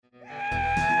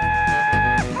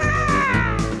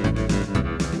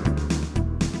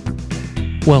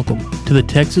Welcome to the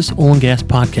Texas Oil and Gas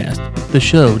Podcast, the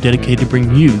show dedicated to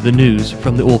bring you the news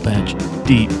from the oil patch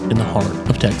deep in the heart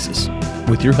of Texas,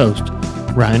 with your hosts,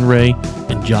 Ryan Ray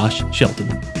and Josh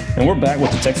Shelton. And we're back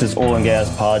with the Texas Oil and Gas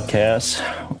Podcast.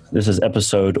 This is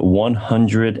episode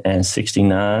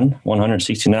 169.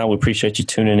 We appreciate you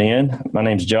tuning in. My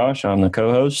name's Josh. I'm the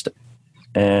co-host.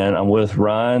 And I'm with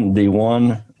Ryan, the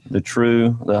one, the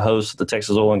true, the host of the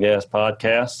Texas Oil and Gas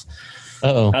Podcast.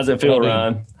 Uh-oh. How's it feel,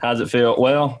 Ryan? How's it feel?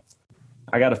 Well,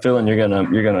 I got a feeling you're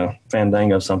gonna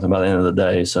fandango something by the end of the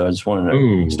day. So I just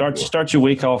wanted to start your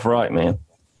week off right, man.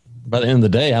 By the end of the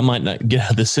day, I might not get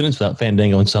out of this sentence without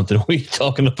fandangoing something. What are you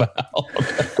talking about?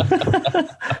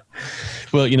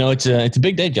 Well, you know, it's a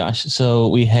big day, Josh. So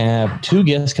we have two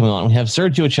guests coming on. We have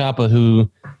Sergio Chapa,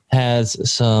 who has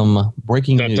some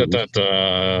breaking news.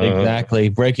 Exactly,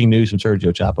 breaking news from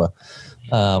Sergio Chapa.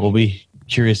 We'll be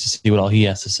curious to see what all he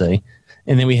has to say.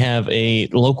 And then we have a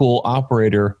local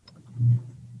operator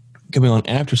coming on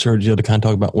after Sergio to kind of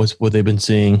talk about what they've been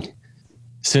seeing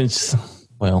since,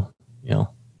 well, you know,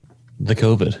 the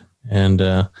COVID and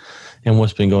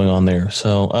what's been going on there.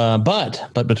 So, but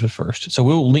first, so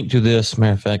we'll link to this.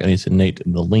 Matter of fact, I need to send Nate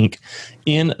the link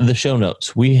in the show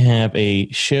notes. We have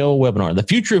a Shell webinar, the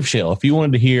future of Shell. If you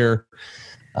wanted to hear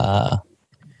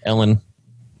Ellen,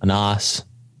 Anas,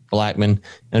 Blackman,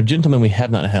 and a gentleman we have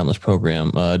not had on this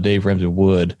program, Dave Ramsey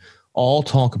Wood, all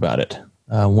talk about it,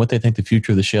 what they think the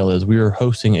future of the Shell is. We are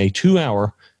hosting a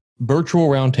 2-hour virtual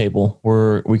roundtable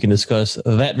where we can discuss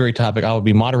that very topic. I will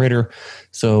be moderator,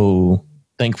 so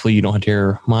thankfully you don't have to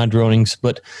hear my dronings,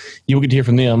 but you will get to hear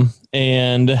from them.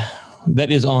 And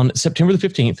that is on September the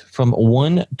 15th from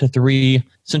 1 to 3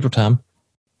 Central Time,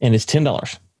 and it's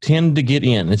 $10. $10 to get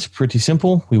in. It's pretty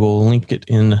simple. We will link it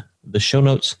in the show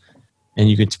notes, and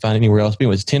you can find it anywhere else. But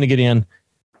anyways, 10 to get in.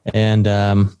 And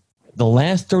the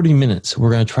last 30 minutes,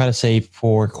 we're going to try to save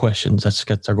for questions.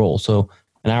 That's our goal. So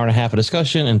an hour and a half of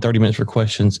discussion and 30 minutes for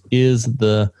questions is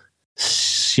the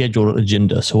scheduled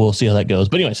agenda. So we'll see how that goes.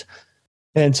 But anyways,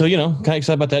 and so, you know, kind of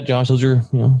excited about that, Josh. Those are,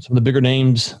 you know, some of the bigger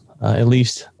names, at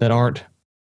least, that aren't,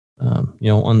 you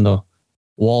know, on the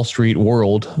Wall Street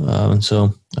world. And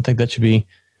so I think that should be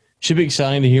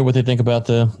exciting to hear what they think about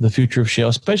the future of Shell,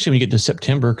 especially when you get to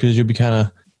September, because you'll be kind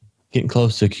of getting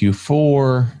close to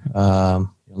Q4.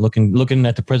 Looking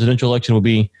at the presidential election will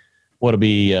be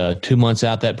 2 months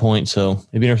out at that point. So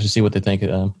it'd be interesting to see what they think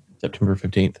September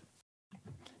 15th.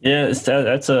 Yeah, it's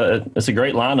a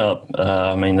great lineup.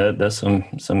 I mean, that's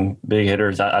some big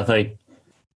hitters. I think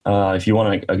if you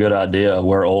want a good idea of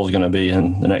where oil's going to be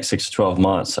in the next 6 to 12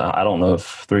 months, I don't know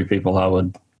if 3 people I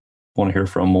would want to hear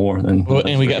from more than. Well,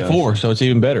 and we got 4, so it's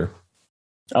even better.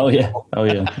 Oh yeah.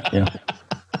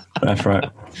 That's right.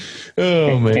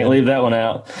 Oh man, can't leave that one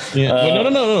out. Yeah.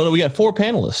 No. We got 4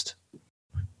 panelists.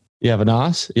 You have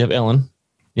Anas, you have Ellen,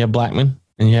 you have Blackman,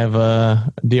 and you have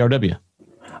DRW.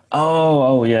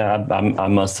 Oh yeah. I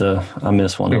missed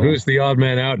one. So who's the odd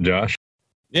man out, Josh?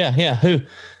 Yeah. Who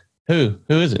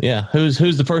is it? Yeah.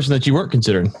 Who's the person that you weren't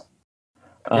considering?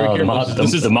 The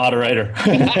moderator.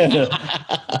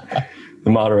 The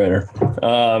moderator.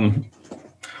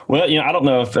 Well, you know, I don't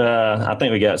know if I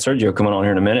think we got Sergio coming on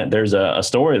here in a minute. There's a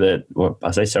story that, well,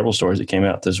 I say several stories that came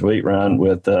out this week, Ryan,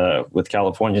 with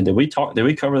California. Did we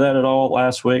cover that at all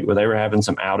last week, where they were having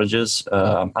some outages?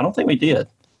 I don't think we did.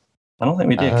 I don't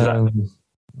remember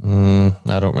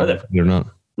if or not.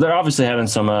 They're obviously having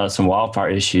some wildfire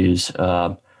issues.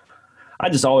 I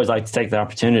just always like to take the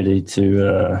opportunity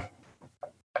to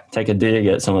take a dig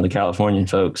at some of the Californian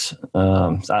folks.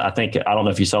 I don't know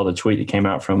if you saw the tweet that came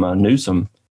out from Newsom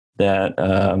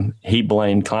that he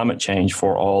blamed climate change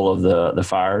for all of the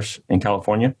fires in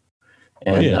California.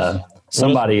 And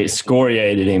somebody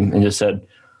excoriated him and just said,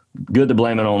 good to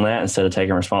blame it on that instead of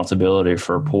taking responsibility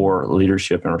for poor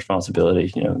leadership and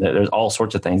responsibility. You know, there's all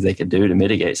sorts of things they could do to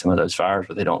mitigate some of those fires,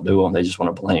 but they don't do them. They just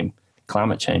want to blame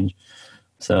climate change.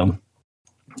 So,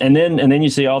 and then you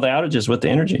see all the outages with the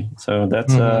energy. So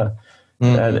that's they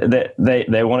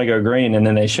want to go green, and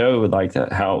then they show like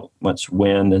how much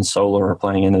wind and solar are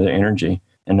playing into the energy,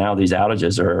 and now these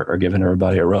outages are giving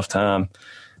everybody a rough time.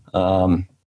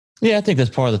 Yeah, I think that's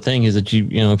part of the thing is that you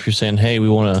know, if you're saying, hey, we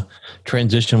want to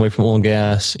transition away from oil and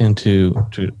gas into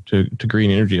to green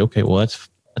energy, okay, well that's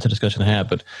a discussion to have,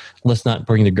 but let's not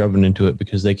bring the government into it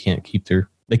because they can't keep the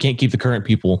current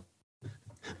people,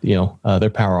 you know, their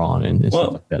power on and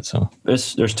stuff like that. So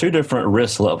there's 2 different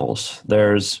risk levels.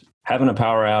 There's having a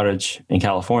power outage in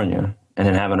California and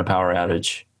then having a power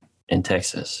outage in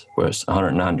Texas where it's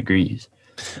 109 degrees.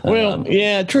 Well,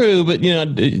 yeah, true, but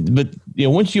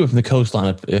once you go from the coastline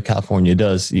of California,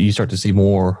 you start to see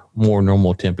more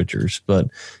normal temperatures. But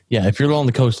yeah, if you're along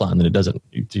the coastline, then it doesn't.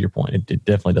 To your point, it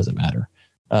definitely doesn't matter.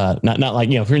 Not like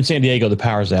if you're in San Diego, the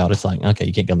power's out. It's like, okay,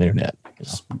 you can't go on the internet.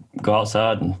 Go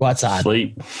outside and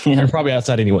sleep. Yeah. You're probably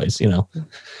outside anyways.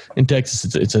 In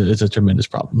Texas, it's a tremendous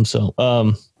problem. So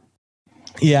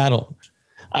yeah, I don't.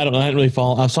 I didn't really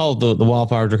follow. I saw the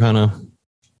wildfires are kind of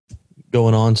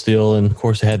going on still, and of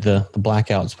course they had the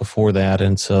blackouts before that,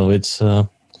 and so it's man,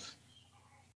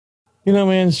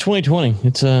 it's 2020.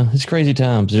 It's crazy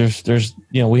times. There's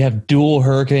we have dual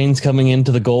hurricanes coming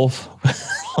into the Gulf.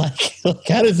 like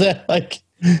how does that like?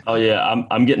 Oh yeah,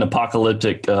 I'm getting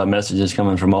apocalyptic messages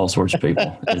coming from all sorts of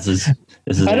people. This is.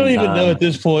 I don't even know at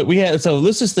this point. So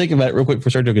let's just think about it real quick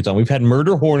before Sergio gets on. We've had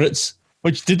murder hornets.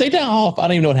 Which did they die off? I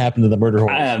don't even know what happened to the murder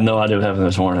hornets. I have no idea what happened to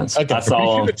those hornets. Okay. I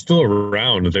saw them. It's still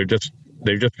around. They've just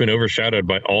been overshadowed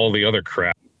by all the other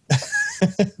crap.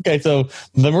 Okay, so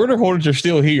the murder hornets are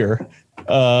still here,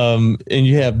 and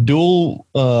you have dual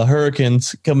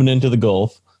hurricanes coming into the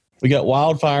Gulf. We got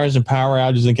wildfires and power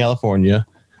outages in California.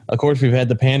 Of course, we've had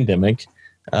the pandemic.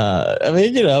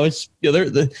 It's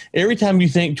every time you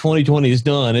think 2020 is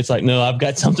done, it's like, no, I've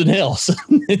got something else.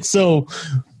 And so.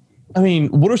 I mean,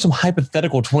 what are some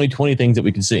hypothetical 2020 things that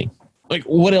we can see? Like,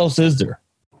 what else is there?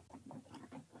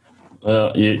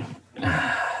 Well, you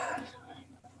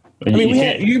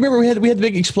remember we had the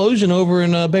big explosion over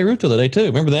in Beirut the other day too.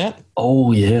 Remember that?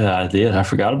 Oh yeah, I did. I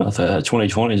forgot about that.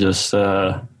 2020 it just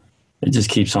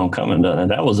keeps on coming,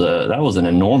 doesn't it? That was an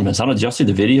enormous. I don't know. Did y'all see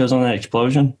the videos on that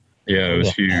explosion? Yeah, it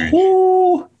was huge.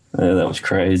 Woo! Yeah, that was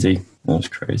crazy. Well,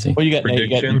 you got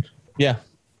prediction. Yeah.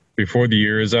 Before the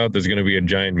year is out, there's going to be a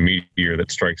giant meteor that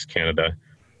strikes Canada.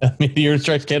 A meteor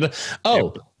strikes Canada?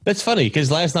 Oh, yep. That's funny because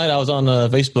last night I was on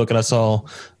Facebook and I saw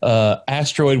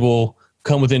asteroid will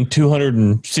come within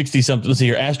 260 something. Let's see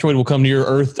here. Asteroid will come near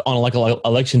Earth on like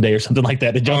election day or something like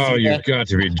that. You've got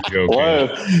to be joking.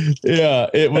 Yeah,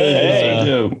 it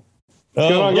was.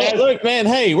 Look, man.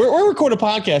 Hey, we're recording a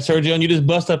podcast, Sergio, and you just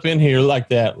bust up in here like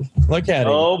that. Look at it.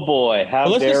 Oh boy,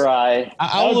 how dare I?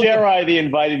 How dare I, the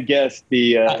invited guest,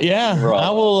 be? I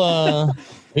will.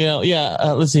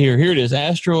 Let's see here. Here it is.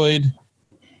 Asteroid.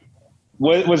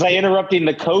 Was I interrupting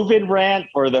the COVID rant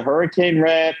or the hurricane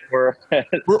rant? Or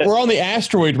we're on the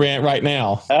asteroid rant right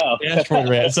now. Oh, the asteroid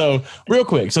rant. So real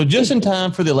quick. So just in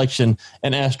time for the election,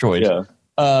 an asteroid. Yeah.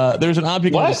 There's an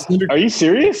object. What? Are you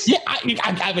serious? Yeah.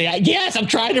 Yes, I'm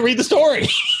trying to read the story.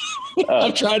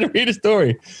 I'm trying to read a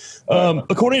story.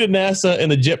 According to NASA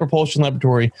and the Jet Propulsion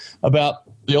Laboratory, about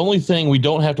the only thing we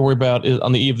don't have to worry about is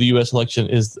on the eve of the U.S. election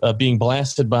is being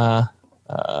blasted by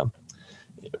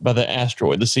the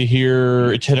asteroid. Let's see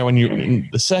here. It's hit when you in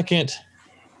the second.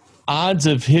 Odds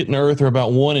of hitting Earth are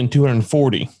about 1 in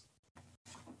 240.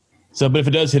 So, but if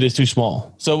it does hit, it's too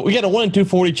small. So we got a 1 in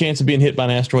 240 chance of being hit by an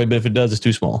asteroid, but if it does, it's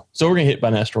too small. So we're gonna hit by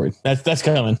an asteroid. That's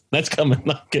coming. That's coming.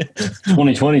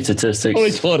 2020 statistics.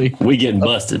 2020. We getting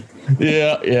busted.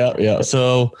 Yeah.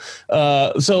 So,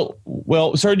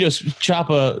 Sergio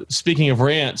Chapa, speaking of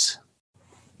rants,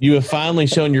 you have finally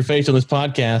shown your face on this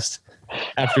podcast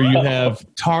after you have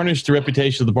tarnished the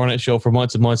reputation of the Barnett Show for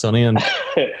months and months on end,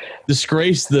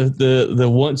 disgraced the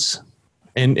once.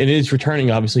 And it is returning,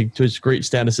 obviously, to its great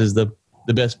status as the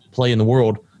best play in the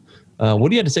world. What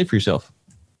do you have to say for yourself?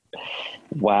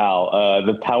 Wow.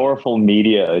 The powerful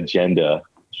media agenda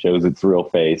shows its real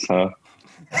face, huh?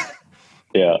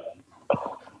 Yeah.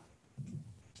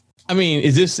 I mean,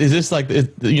 is this like, is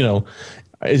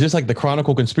this like the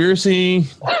Chronicle conspiracy?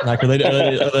 Like, are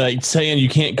they saying you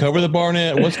can't cover the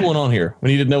Barnett? What's going on here? We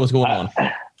need to know what's going on.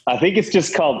 I think it's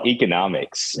just called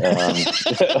economics.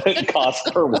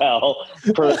 Cost per well.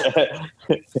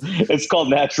 It's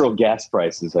called natural gas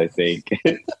prices, I think.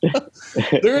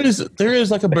 There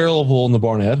is like a barrel of oil in the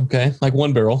Barnett. Okay, like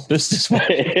one barrel.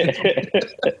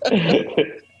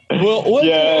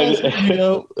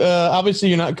 Obviously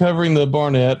you're not covering the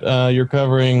Barnett. You're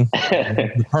covering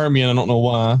the Permian. I don't know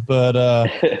why, but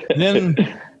then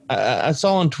I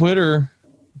saw on Twitter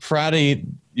Friday.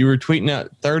 You were tweeting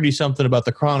out 30 something about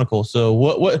the Chronicle. So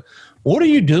what are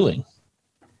you doing?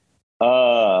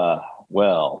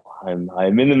 Well,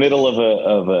 I'm in the middle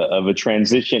of a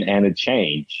transition and a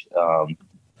change.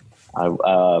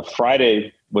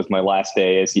 Friday was my last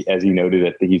day, as you noted,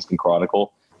 at the Houston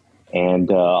Chronicle, and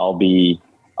I'll be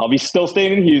still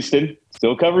staying in Houston,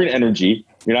 still covering energy.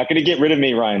 You're not going to get rid of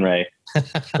me, Ryan Ray,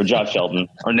 or Josh Sheldon,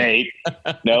 or Nate.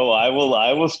 No, I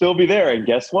will still be there. And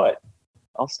guess what?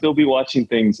 I'll still be watching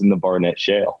things in the Barnett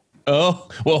Shale. Oh,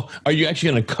 well, are you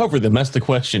actually going to cover them? That's the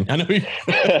question. I know.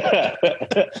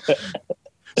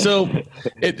 So,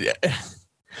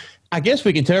 I guess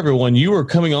we can tell everyone you are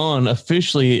coming on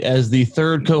officially as the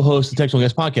third co-host of the Technical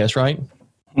Guest Podcast, right?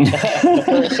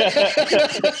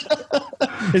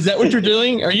 Is that what you're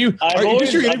doing? I've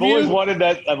always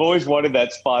wanted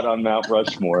that spot on Mount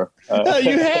Rushmore.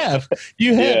 You have.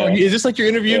 Yeah. Is this like your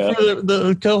interview for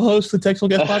the co-host of the Technical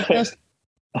Guest Podcast?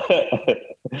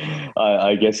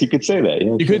 I guess you could say that.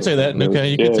 Yeah, you could say that.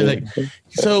 Okay, you could say that.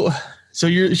 So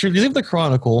you're leaving the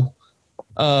Chronicle.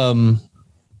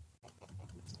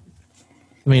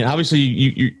 I mean, obviously,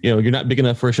 you're not big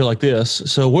enough for a show like this.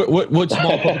 So, what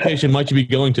small publication might you be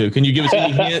going to? Can you give us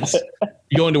any hints?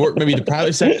 You going to work maybe the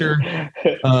private sector?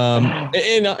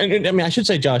 And I mean, I should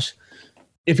say, Josh,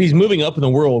 if he's moving up in the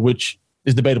world, which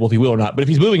is debatable if he will or not, but if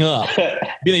he's moving up,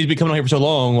 being he's been coming on here for so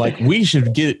long, like we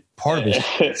should get part of his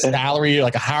salary,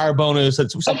 like a higher bonus.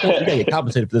 At some point, we got to get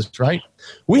compensated for this, right?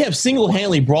 We have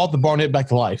single-handedly brought the Barnett back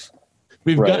to life.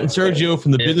 We've gotten Sergio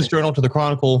from the Business Journal to the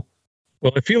Chronicle.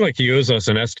 Well, I feel like he owes us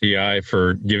an STI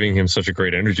for giving him such a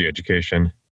great energy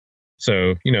education.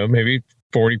 So, maybe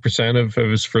 40% of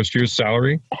his first year's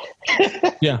salary.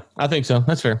 Yeah, I think so.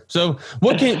 That's fair. So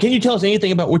what can you tell us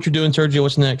anything about what you're doing, Sergio?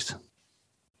 What's next?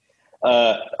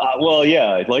 Well,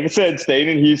 yeah, like I said, staying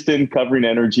in Houston, covering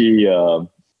energy, given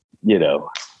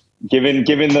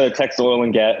the Texas Oil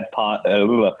and Gas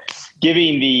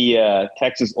giving the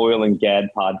Texas Oil and Gas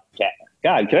podcast.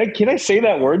 God, can I say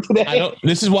that word today? I don't.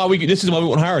 This is why we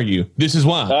won't hire you. This is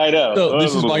why. I know. So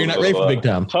this is why you're not ready for big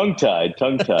time. Tongue tied.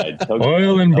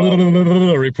 Oil and blah, blah, blah,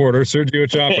 blah, reporter Sergio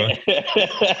Chapa.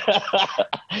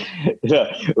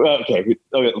 Okay.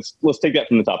 Let's take that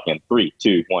from the top again. 3,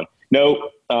 2, 1. No.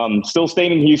 Still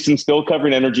staying in Houston. Still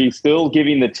covering energy. Still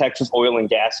giving the Texas Oil and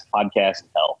Gas podcast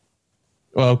hell.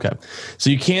 Well, okay. So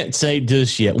you can't say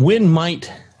this yet. When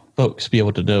might folks be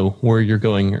able to know where you're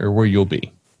going or where you'll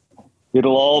be?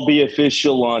 It'll all be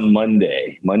official on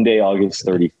Monday, August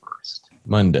 31st.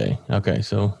 Monday. Okay.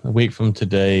 So a week from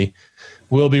today,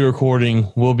 we'll be recording.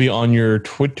 We'll be on your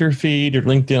Twitter feed or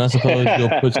LinkedIn, I suppose.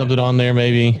 You'll put something on there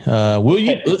maybe. Will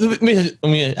you, let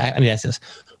me ask this.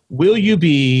 Will you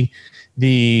be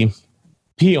the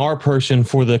PR person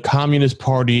for the Communist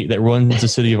Party that runs the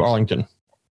city of Arlington?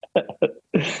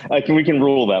 We can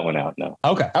rule that one out now.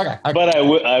 Okay. But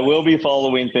I will be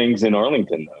following things in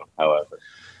Arlington, though, however.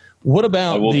 What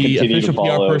about the official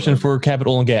PR person for Cabot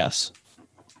Oil and Gas?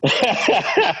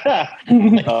 Have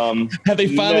they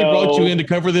finally brought you in to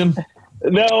cover them?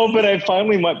 No, but I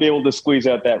finally might be able to squeeze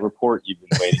out that report you've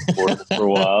been waiting for a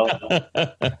while.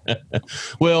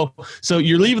 Well, so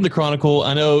you're leaving the Chronicle.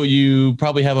 I know you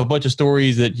probably have a bunch of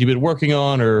stories that you've been working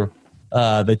on or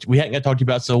that we hadn't got to talk to you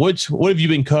about. So what have you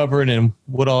been covering and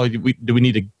what all do we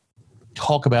need to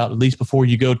talk about at least before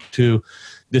you go to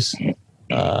this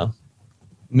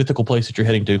mythical place that you're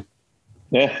heading to?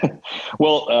 Yeah.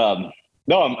 Well,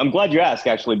 no, I'm glad you asked,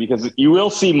 actually, because you will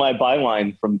see my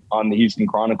byline on the Houston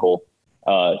Chronicle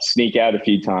sneak out a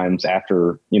few times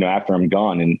after I'm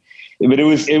gone. But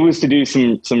it was to do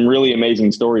some really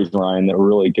amazing stories, Ryan, that were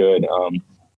really good.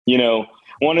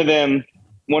 One of them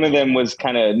was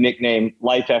kind of nicknamed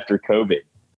Life After COVID.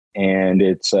 And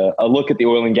it's a look at the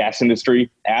oil and gas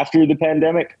industry after the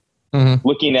pandemic. Mm-hmm.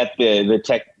 Looking at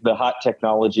the hot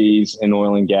technologies in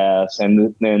oil and gas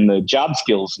and then the job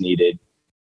skills needed.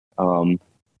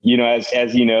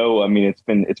 As you know, I mean, it's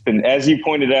been, as you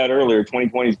pointed out earlier,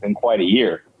 2020 has been quite a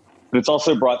year, but it's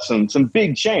also brought some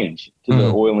big change to the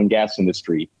oil and gas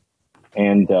industry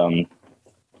and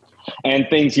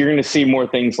things. You're going to see more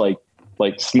things like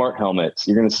smart helmets.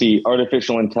 You're going to see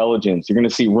artificial intelligence. You're going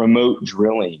to see remote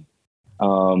drilling.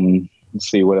 Let's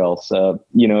see what else.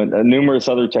 Numerous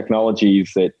other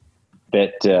technologies that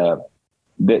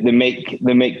make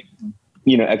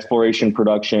exploration,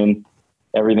 production,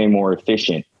 everything more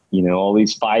efficient. All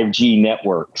these 5G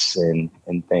networks and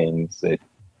things that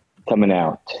coming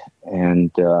out, and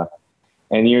you're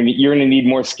going to need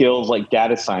more skills like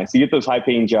data science. To get those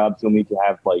high-paying jobs, you'll need to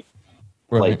have like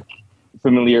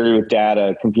familiarity with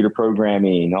data, computer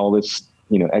programming, all this,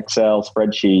 Excel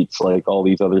spreadsheets, like all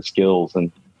these other skills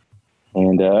and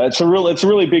it's a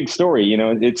really big story.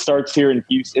 It starts here in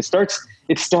Houston.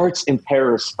 It starts in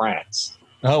Paris, France.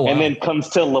 Oh, wow. And then comes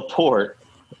to LaPorte,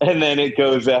 and then it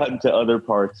goes out into other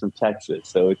parts of Texas.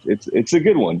 So it's a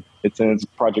good one. It's a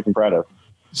project I'm proud of.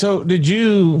 So did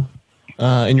you,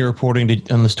 in your reporting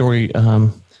on the story,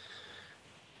 was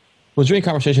there any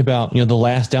conversation about, the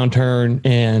last downturn?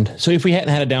 And so if we hadn't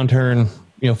had a downturn,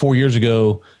 4 years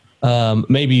ago,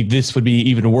 maybe this would be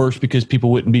even worse because people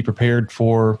wouldn't be prepared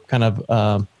for kind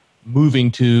of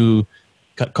moving to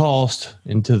cut cost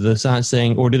into the science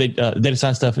thing, or did they data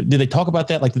science stuff? Did they talk about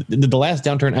that? Like, did the last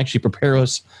downturn actually prepare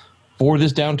us for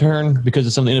this downturn because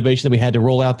of some of the innovation that we had to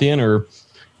roll out then, or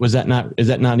was that not? Is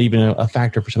that not even a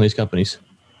factor for some of these companies?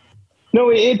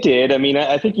 No, it did. I mean,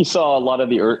 I think you saw a lot of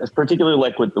particularly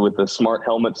like with the smart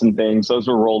helmets and things. Those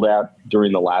were rolled out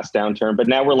during the last downturn, but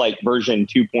now we're like version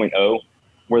 2.0,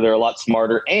 where they're a lot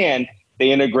smarter and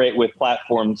they integrate with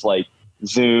platforms like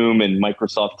Zoom and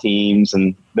Microsoft Teams,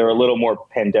 and they're a little more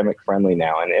pandemic friendly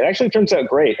now. And it actually turns out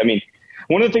great. I mean,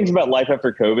 one of the things about life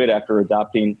after COVID, after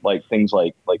adopting like things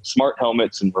like smart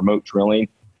helmets and remote drilling,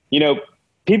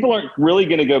 people aren't really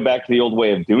going to go back to the old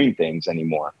way of doing things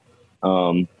anymore.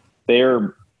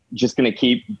 They're just going to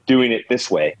keep doing it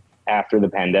this way after the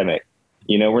pandemic.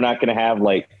 We're not going to have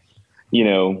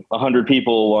 100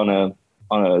 people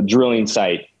on a drilling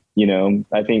site.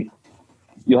 I think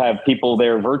you'll have people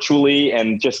there virtually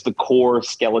and just the core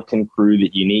skeleton crew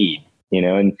that you need,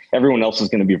 and everyone else is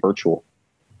going to be virtual,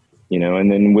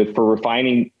 and then for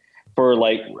refining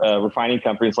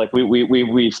companies, like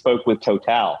we spoke with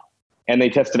Total, and they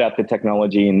tested out the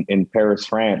technology in Paris,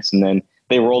 France. And then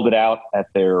they rolled it out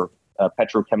at their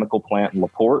petrochemical plant in La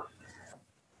Porte.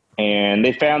 And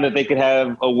they found that they could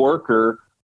have a worker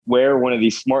wear one of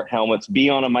these smart helmets, be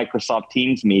on a Microsoft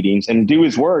Teams meetings and do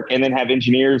his work, and then have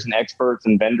engineers and experts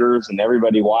and vendors and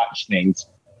everybody watch things.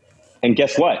 And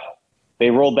guess what? They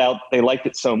liked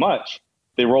it so much,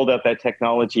 they rolled out that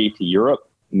technology to Europe,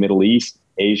 Middle East,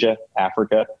 Asia,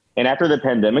 Africa. And after the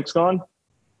pandemic's gone,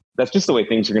 that's just the way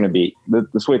things are going to be.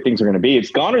 This way things are going to be.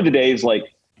 It's gone are the days like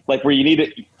where you need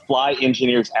to fly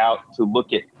engineers out to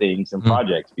look at things and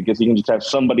projects, because you can just have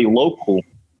somebody local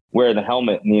wear the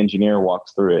helmet and the engineer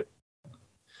walks through it.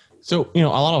 So, a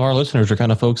lot of our listeners are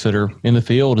kind of folks that are in the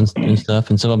field and stuff,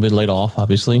 and some of them have been laid off,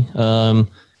 obviously.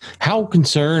 How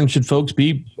concerned should folks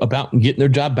be about getting their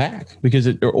job back? Because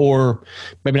or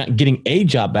maybe not getting a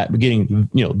job back, but getting,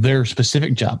 their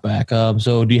specific job back.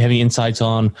 So do you have any insights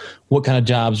on what kind of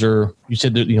jobs you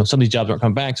said that, some of these jobs aren't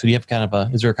coming back. So do you have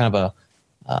is there kind of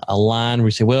a line where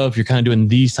you say, well, if you're kind of doing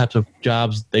these types of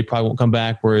jobs, they probably won't come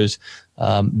back, whereas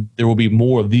there will be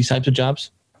more of these types of jobs?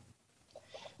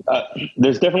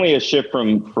 There's definitely a shift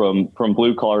from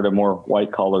blue collar to more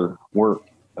white collar work.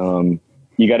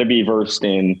 You got to be versed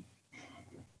in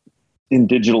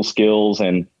digital skills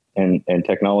and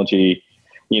technology.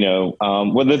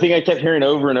 Well, the thing I kept hearing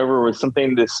over and over was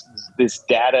something this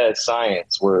data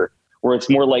science where it's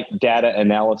more like data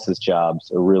analysis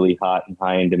jobs are really hot and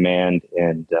high in demand,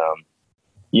 and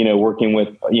working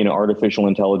with artificial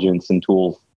intelligence and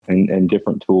tools and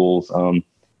different tools.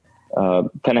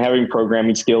 Kind of having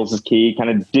programming skills is key. Kind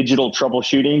of digital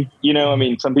troubleshooting.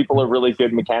 Some people are really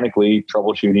good mechanically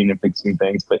troubleshooting and fixing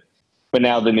things, but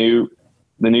now the new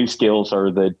skills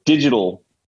are the digital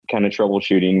kind of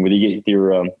troubleshooting, where you get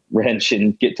your wrench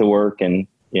and get to work. And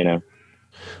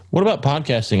what about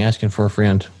podcasting? Asking for a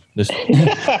friend. Asking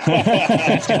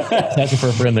for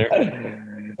a friend there.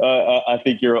 I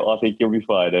think you'll be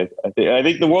fine. I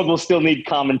think the world will still need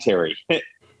commentary.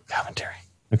 Commentary.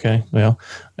 Okay. Well,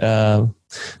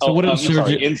 what else?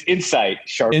 Insight,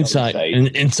 sharp insight, and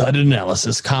inside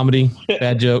analysis, comedy,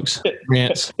 bad jokes,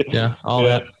 rants, all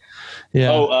that.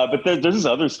 Yeah. But there's this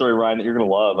other story, Ryan, that you're gonna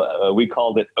love. We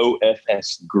called it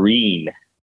OFS Green,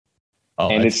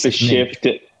 and it's the shift.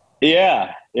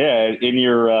 Yeah. In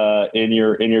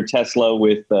your Tesla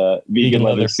with vegan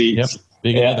leather seats.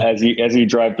 Yep. As you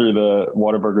drive through the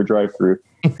Whataburger drive-through.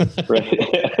 Right.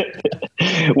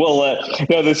 Well,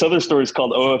 this other story is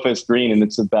called OFS Green, and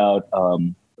it's about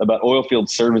oil field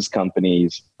service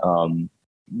companies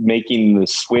making the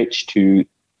switch to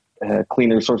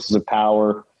cleaner sources of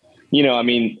power. How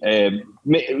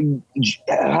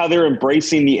they're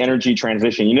embracing the energy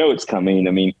transition. It's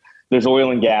coming. There's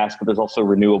oil and gas, but there's also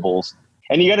renewables.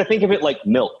 And you got to think of it like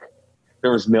milk.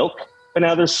 There was milk, but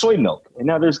now there's soy milk, and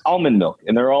now there's almond milk,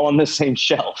 and they're all on the same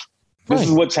shelf. This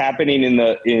is what's happening in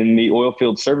the oil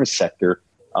field service sector.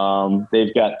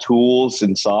 They've got tools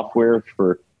and software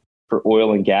for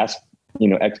oil and gas,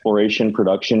 exploration,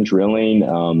 production,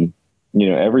 drilling,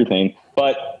 everything.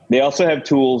 But they also have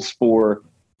tools for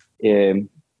wind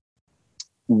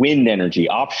energy,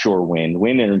 offshore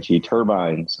wind energy,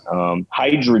 turbines.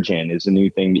 Hydrogen is a new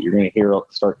thing that you're going to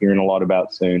start hearing a lot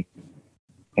about soon.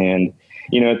 And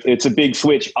it's a big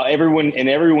switch.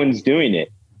 Everyone's doing it.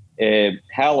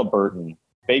 Halliburton,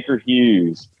 Baker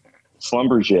Hughes,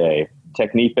 Schlumberger,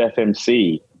 Technip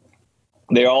FMC.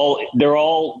 They're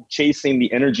all chasing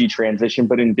the energy transition,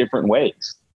 but in different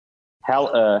ways.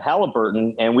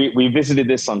 Halliburton, and we visited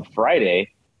this on Friday.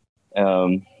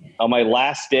 On my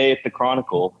last day at the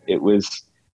Chronicle, it was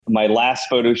my last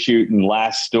photo shoot and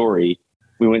last story,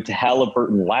 we went to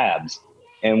Halliburton Labs,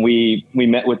 and we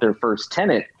met with their first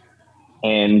tenant.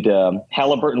 And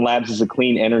Halliburton Labs is a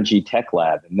clean energy tech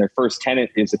lab, and their first tenant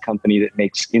is a company that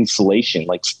makes insulation,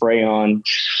 like spray-on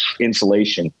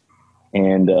insulation.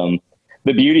 And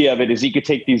the beauty of it is you could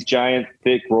take these giant,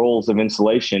 thick rolls of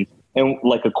insulation, and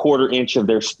like a 1/4 inch of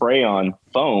their spray-on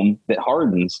foam that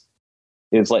hardens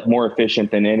is like more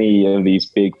efficient than any of these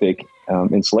big, thick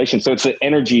insulation. So it's an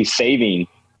energy-saving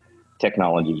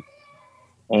technology.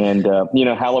 And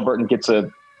Halliburton gets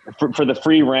for the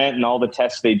free rent and all the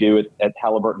tests they do at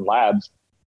Halliburton Labs,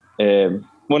 well,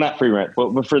 not free rent,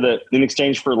 but in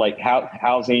exchange for like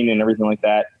housing and everything like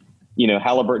that,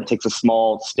 Halliburton takes a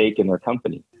small stake in their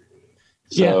company.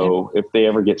 So if they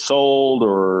ever get sold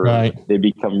or they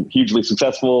become hugely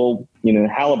successful,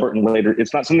 Halliburton later,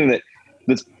 it's not something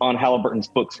that's on Halliburton's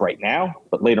books right now,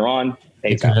 but later on,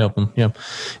 they can help them. Yeah. And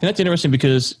that's interesting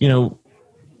because,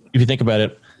 if you think about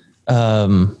it,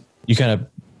 you kind of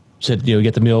said, you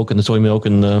get the milk and the soy milk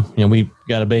and we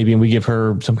got a baby and we give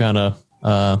her some kind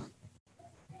of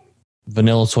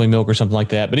vanilla soy milk or something like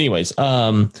that. But anyways,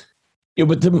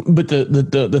 but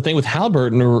the thing with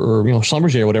Halliburton or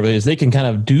Schlumberger or whatever it is, they can kind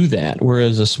of do that.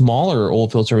 Whereas a smaller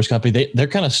oilfield service company, they're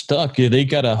kind of stuck. They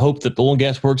got to hope that the oil and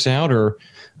gas works out, or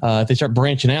if they start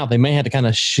branching out, they may have to kind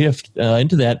of shift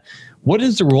into that. What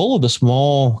is the role of the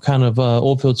small kind of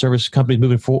oilfield service companies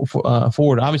moving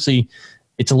forward? Obviously,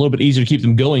 it's a little bit easier to keep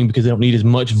them going because they don't need as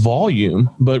much volume.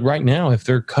 But right now, if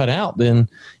they're cut out, then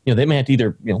they may have to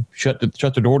either shut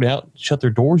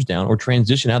their doors down, or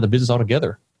transition out of the business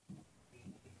altogether.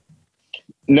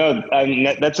 No,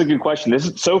 that's a good question. This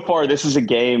is a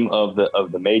game of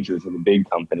the majors and the big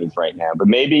companies right now. But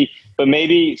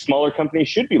maybe smaller companies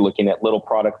should be looking at little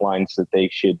product lines that they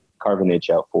should carve a niche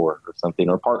out for, or something,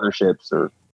 or partnerships,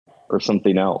 or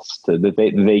something else that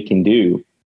they can do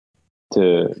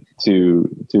to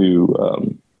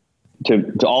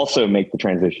also make the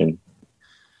transition.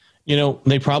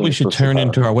 They probably should turn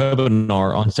into our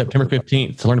webinar on September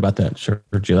 15th to learn about that,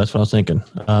 Sergio. That's what I was thinking.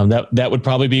 That would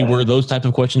probably be where those type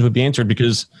of questions would be answered,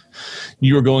 because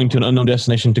you are going to an unknown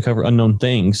destination to cover unknown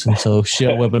things. And so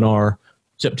Shell webinar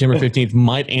September 15th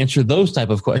might answer those type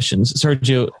of questions.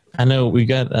 Sergio, I know we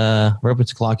got we're up at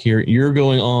the clock here. You're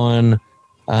going on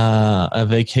a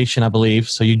vacation, I believe.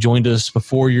 So you joined us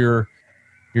before your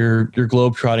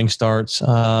globe trotting starts.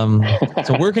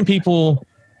 So where can people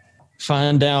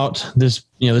find out this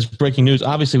breaking news?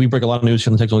 Obviously, we break a lot of news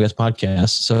from the Texas Oil and Gas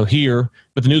Podcast.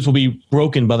 But the news will be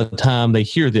broken by the time they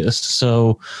hear this.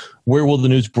 So where will the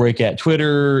news break at?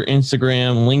 Twitter,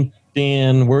 Instagram,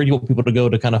 LinkedIn? Where do you want people to go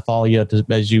to kind of follow you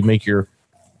as you make your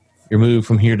move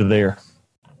from here to there?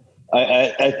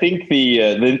 I think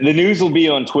the news will be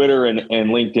on Twitter and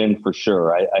LinkedIn for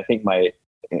sure. I think my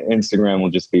Instagram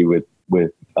will just be with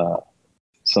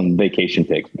some vacation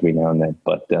pics between now and then.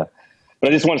 But I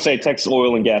just want to say Texas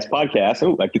Oil and Gas Podcast.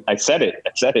 Oh, I said it.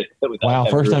 Wow,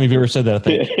 first time you've ever said that, I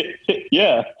think.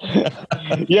 Yeah.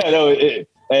 No,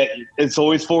 it's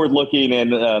always forward looking,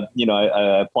 and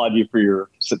I applaud you for your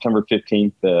September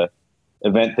 15th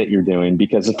event that you're doing,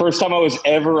 because the first time I was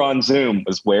ever on Zoom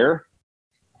was where?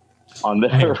 On the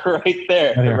right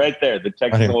there, the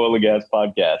Texas Oil and Gas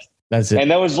Podcast. That's it.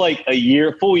 And that was like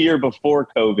full year before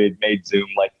COVID made Zoom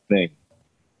like the thing.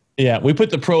 Yeah, we put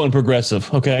the pro and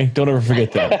progressive, okay? Don't ever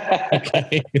forget that.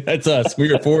 Okay, that's us.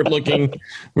 We are forward-looking.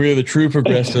 We are the true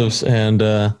progressives, and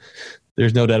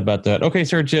there's no doubt about that. Okay,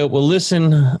 Sergio, well,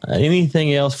 listen,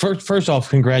 anything else? First off,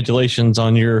 congratulations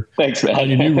on your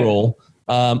new role.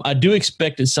 I do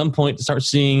expect at some point to start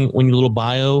seeing, when your little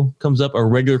bio comes up, a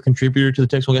regular contributor to the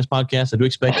Texas Oil and Gas Podcast. I do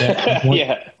expect that at some point.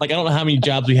 Yeah. Like, I don't know how many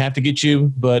jobs we have to get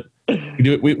you, but we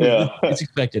do it. It's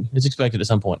expected. It's expected at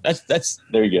some point. That's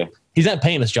there you go. He's not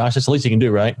paying us, Josh. That's the least he can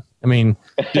do, right? I mean,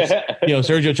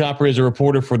 Sergio Chopra is a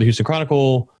reporter for the Houston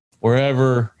Chronicle,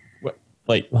 wherever.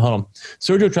 Wait, hold on.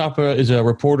 Sergio Chopra is a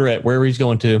reporter at wherever he's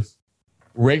going to.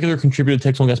 Regular contributor to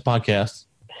Texas Oil and Gas Podcast,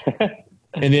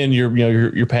 and then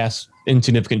your past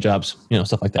insignificant jobs,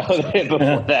 stuff like that.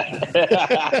 Before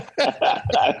that.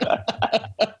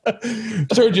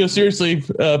 Sergio, seriously,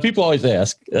 people always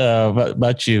ask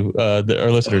about you, our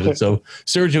listeners. And so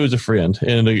Sergio is a friend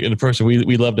and a person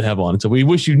we love to have on. So we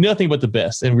wish you nothing but the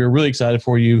best. And we're really excited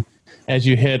for you as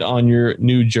you head on your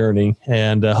new journey.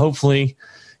 And hopefully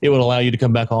it will allow you to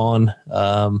come back on.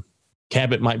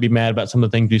 Cabot might be mad about some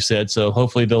of the things you said. So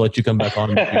hopefully they'll let you come back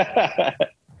on.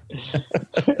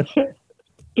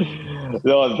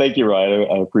 No, thank you, Ryan.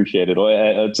 I appreciate it.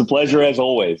 It's a pleasure as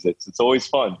always. It's always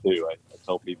fun too. I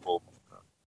tell people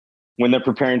when they're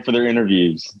preparing for their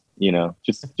interviews,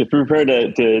 just prepare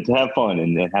to have fun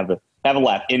and have a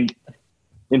laugh,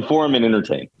 inform and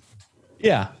entertain.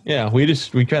 Yeah. We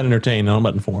try to entertain,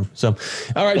 not inform. So,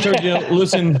 all right, Sergio,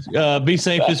 listen, be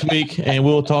safe this week, and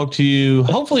we'll talk to you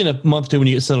hopefully in a month or two when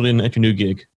you get settled in at your new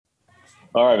gig.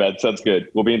 All right, man. Sounds good.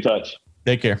 We'll be in touch.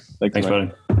 Take care. Thanks,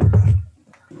 buddy.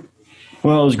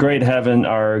 Well, it was great having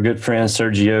our good friend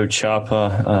Sergio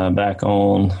Chapa back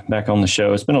on the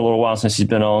show. It's been a little while since he's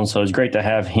been on, so it's great to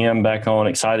have him back on.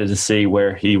 Excited to see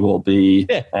where he will be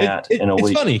in a week.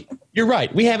 It's funny. You're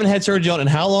right. We haven't had Sergio on in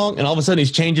how long? And all of a sudden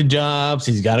he's changing jobs.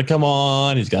 He's got to come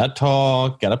on. He's got to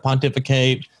talk, got to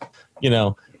pontificate.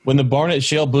 When the Barnett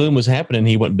Shale boom was happening,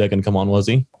 he wasn't begging to come on, was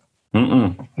he?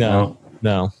 No.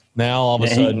 Now all of a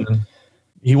sudden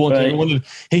he wants everyone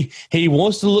he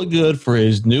wants to look good for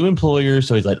his new employer.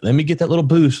 So he's like, let me get that little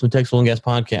boost from the Texas Oil and Gas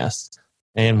podcast.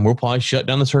 And we'll probably shut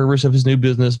down the servers of his new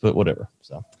business, but whatever.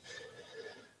 So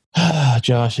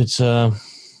Josh, it's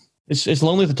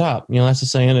lonely at the top. That's the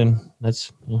saying, and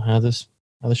that's how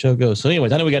the show goes. So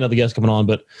anyways, I know we got another guest coming on,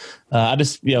 but I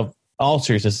just, all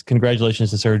seriousness,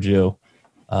 congratulations to Sergio,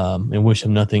 and wish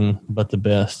him nothing but the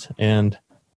best. And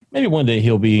maybe one day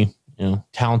he'll be,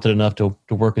 talented enough to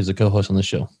work as a co-host on the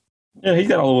show. Yeah, he's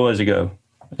got a little ways to go.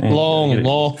 Long,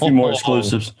 a few more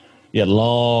exclusives. Yeah,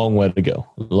 long way to go.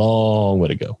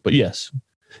 But yes,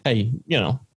 hey,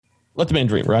 let the man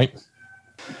dream, right?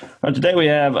 Today we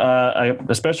have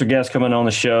a special guest coming on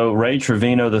the show, Ray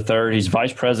Trevino III. He's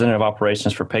Vice President of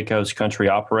Operations for Pecos Country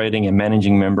Operating and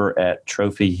Managing Member at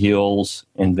Trophy Hills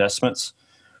Investments.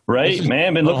 Ray,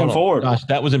 been looking forward. Gosh,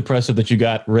 that was impressive that you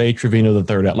got Ray Trevino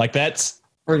III out. Like, that's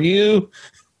for you.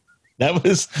 That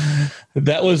was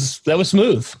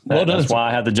smooth. Well done. That's why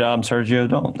I had the job. Sergio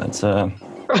don't. That's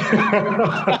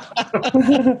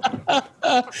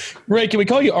Ray, can we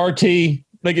call you RT?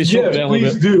 Yes,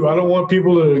 please do. I don't want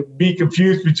people to be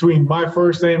confused between my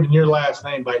first name and your last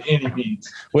name by any means.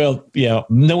 Well, yeah,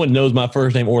 no one knows my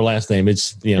first name or last name.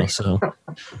 It's, so. But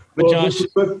well, Josh,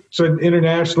 it's an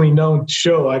internationally known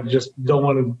show. I just don't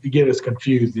want to get us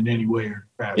confused in any way or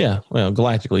fashion. Yeah, well,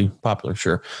 galactically popular,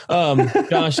 sure.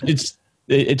 Josh, it's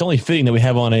only fitting that we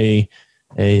have on an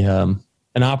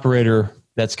operator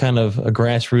that's kind of a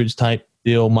grassroots type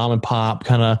deal, mom and pop,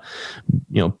 kind of,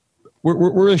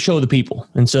 We're a show of the people.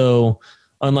 And so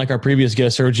unlike our previous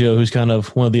guest, Sergio, who's kind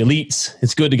of one of the elites,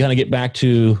 it's good to kind of get back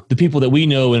to the people that we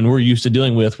know and we're used to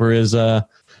dealing with. Whereas,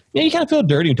 you kind of feel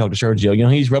dirty when you talk to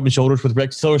Sergio. He's rubbing shoulders with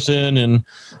Rex Tillerson and,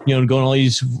 going to all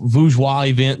these bourgeois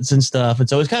events and stuff. And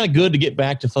so it's kind of good to get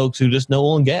back to folks who just know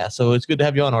oil and gas. So it's good to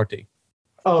have you on, RT.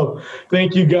 Oh,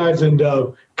 thank you guys. And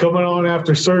coming on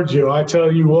after Sergio, I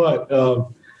tell you what,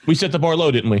 we set the bar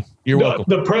low, didn't we? You're welcome.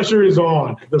 The pressure is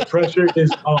on. The pressure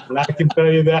is on. I can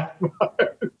tell you that.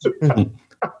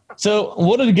 So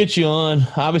what did get you on?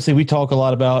 Obviously, we talk a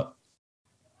lot about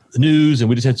the news, and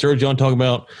we just had Sergio on talking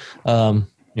about, kind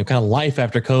of life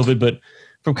after COVID, but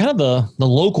from kind of the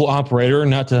local operator,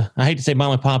 I hate to say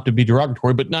mom and pop to be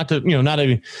derogatory, but not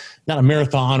a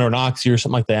marathon or an Oxy or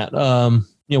something like that.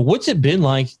 What's it been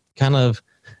like kind of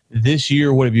this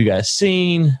year? What have you guys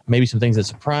seen? Maybe some things that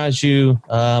surprised you.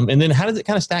 And then how does it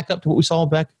kind of stack up to what we saw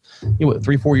back,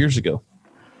 3-4 years ago?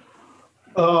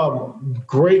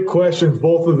 Great questions,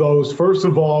 both of those. First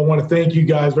of all, I want to thank you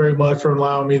guys very much for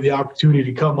allowing me the opportunity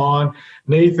to come on.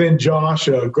 Nathan, Josh,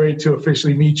 great to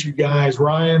officially meet you guys.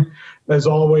 Ryan, as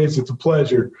always, it's a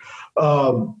pleasure.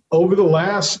 Over the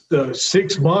last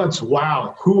 6 months,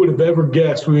 wow, who would have ever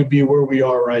guessed we would be where we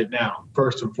are right now,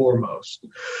 first and foremost.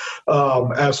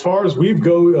 As far as we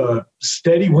go,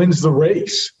 steady wins the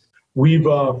race. We've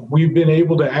been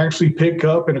able to actually pick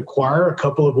up and acquire a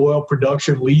couple of oil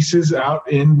production leases out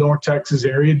in North Texas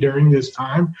area during this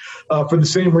time, for the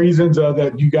same reasons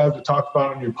that you guys have talked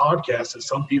about on your podcast, that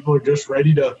some people are just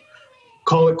ready to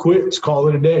call it quits, call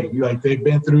it a day. Like, they've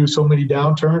been through so many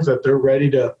downturns that they're ready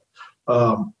to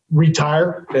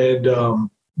retire and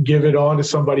give it on to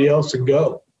somebody else and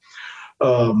go.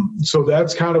 So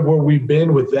that's kind of where we've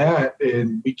been with that,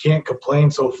 and we can't complain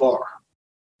so far.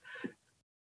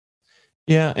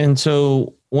 Yeah, and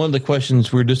so one of the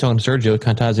questions we were just talking to Sergio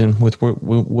kind of ties in with what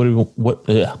we want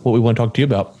to talk to you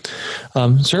about.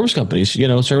 Service companies.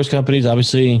 Service companies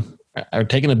obviously are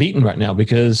taking a beating right now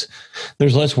because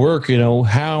there's less work. So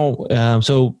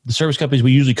the service companies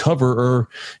we usually cover are,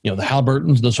 the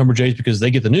Halliburtons, the Schlumbergers, because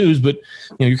they get the news. But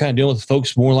you're kind of dealing with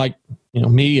folks more like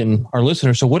me and our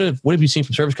listeners. So what have you seen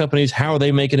from service companies? How are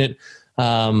they making it?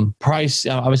 Price,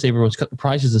 obviously everyone's cutting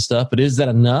prices and stuff, but is that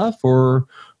enough, or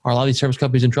are a lot of these service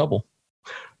companies in trouble?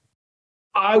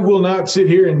 I will not sit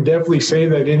here and definitely say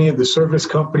that any of the service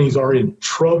companies are in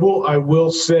trouble. I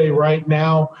will say right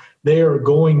now They are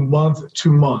going month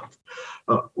to month.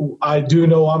 I do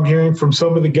know I'm hearing from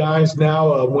some of the guys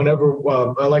now,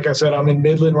 like I said, I'm in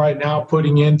Midland right now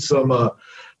putting in some,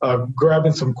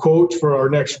 grabbing some quotes for our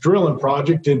next drilling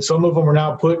project. And some of them are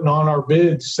now putting on our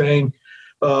bids saying,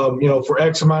 for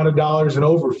X amount of dollars and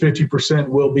over 50%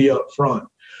 will be up front.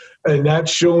 And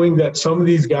that's showing that some of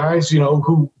these guys,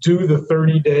 who do the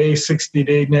 30-day,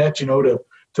 60-day net,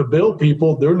 to build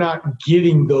people, they're not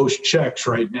getting those checks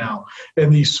right now.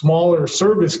 And these smaller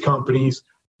service companies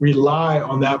rely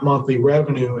on that monthly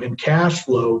revenue and cash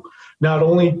flow, not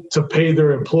only to pay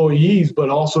their employees, but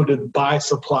also to buy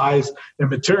supplies and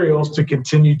materials to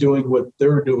continue doing what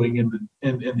they're doing in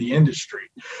the industry.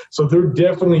 So they're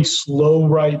definitely slow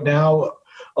right now.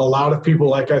 A lot of people,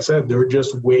 like I said, they're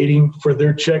just waiting for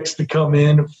their checks to come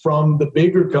in from the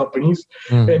bigger companies.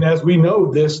 And as we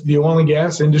know, the oil and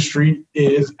gas industry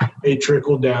is a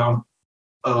trickle-down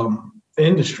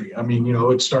industry. I mean,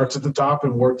 it starts at the top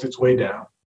and works its way down.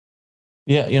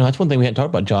 Yeah, that's one thing we hadn't talked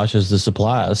about, Josh, is the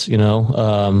supplies. We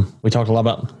talked a lot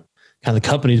about kind of the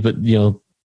companies, but the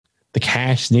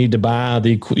cash needed to buy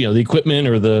the equipment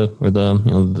or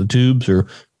the tubes or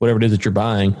whatever it is that you're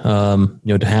buying.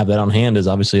 To have that on hand is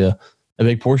obviously a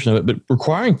big portion of it. But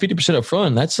requiring 50% up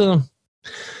front,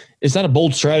 it's not a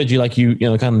bold strategy like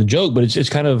kind of the joke, but it's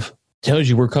kind of tells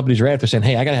you where companies are at. If they're saying,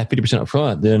 hey, I got to have 50% up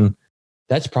front, then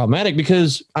that's problematic,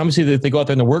 because obviously if they go out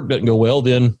there and the work doesn't go well,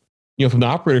 then from the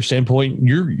operator standpoint,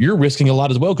 you're risking a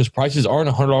lot as well, because prices aren't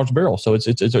 $100 a barrel. So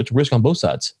it's a risk on both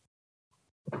sides.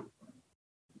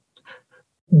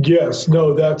 Yes,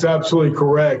 no, that's absolutely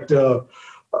correct.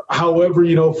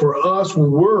 However, for us, where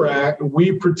we're at,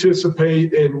 we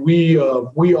participate and we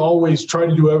always try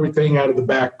to do everything out of the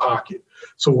back pocket.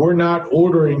 So we're not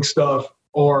ordering stuff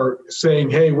or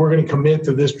saying, hey, we're going to commit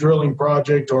to this drilling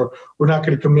project, or we're not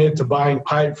going to commit to buying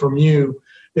pipe from you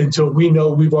until we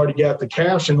know we've already got the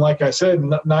cash. And like I said,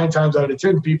 9 times out of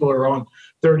 10, people are on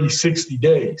 30, 60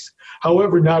 days.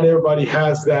 However, not everybody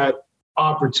has that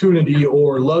opportunity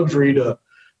or luxury to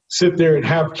sit there and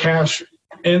have cash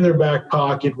in their back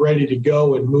pocket ready to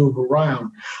go and move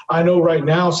around. I know right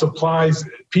now supplies,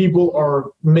 people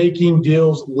are making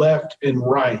deals left and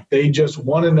right. They just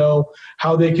want to know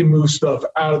how they can move stuff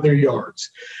out of their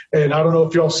yards. And I don't know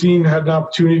if y'all had an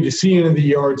opportunity to see any of the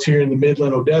yards here in the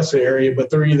Midland, Odessa area, but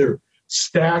they're either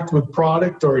stacked with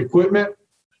product or equipment,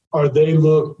 or they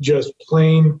look just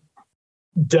plain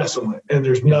desolate. And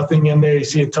there's nothing in there. You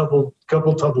see a couple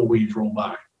tumbleweeds roll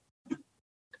by.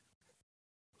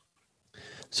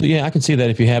 So yeah, I can see that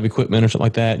if you have equipment or something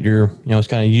like that, it's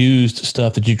kind of used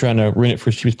stuff that you're trying to rent it for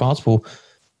as cheap as possible.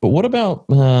 But what about,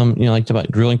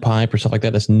 about drilling pipe or stuff like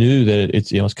that? That's new, that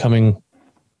it's coming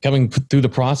through the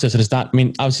process, and it's not. I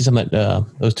mean, obviously some of that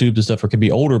those tubes and stuff could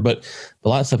be older, but a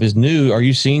lot of stuff is new. Are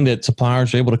you seeing that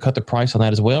suppliers are able to cut the price on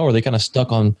that as well, or are they kind of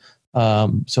stuck on?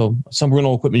 So some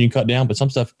rental equipment you can cut down, but some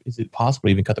stuff, is it possible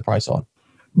to even cut the price on?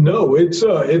 No, we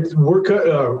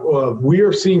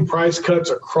are seeing price cuts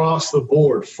across the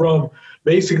board, from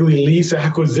basically lease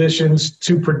acquisitions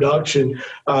to production.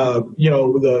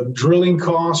 The drilling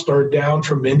costs are down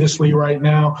tremendously right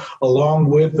now, along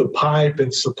with the pipe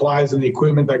and supplies and the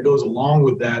equipment that goes along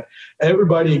with that.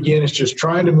 Everybody, again, is just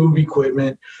trying to move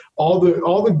equipment. All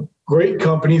the great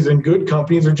companies and good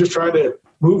companies are just trying to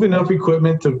move enough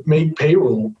equipment to make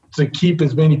payroll, to keep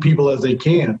as many people as they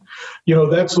can.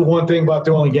 That's the one thing about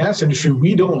the oil and gas industry.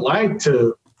 We don't like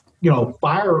to,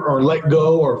 fire or let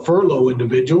go or furlough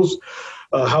individuals.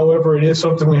 However, it is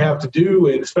something we have to do,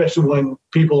 and especially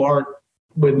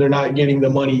when they're not getting the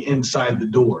money inside the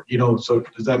door, so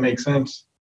does that make sense?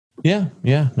 Yeah.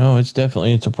 No, it's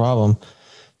a problem.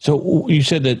 So you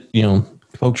said that,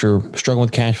 folks are struggling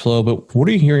with cash flow, but what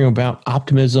are you hearing about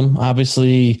optimism?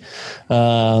 Obviously,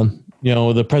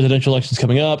 the presidential election's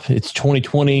coming up. It's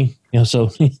 2020, so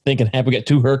thinking, have we got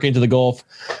 2 hurricanes in the Gulf?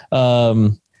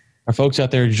 Are folks out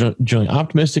there generally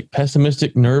optimistic,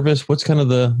 pessimistic, nervous? What's kind of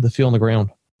the feel on the ground?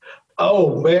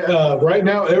 Oh, man, right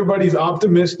now, everybody's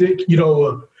optimistic.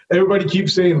 Everybody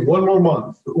keeps saying one more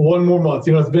month.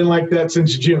 It's been like that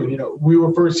since June. We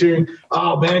were first hearing,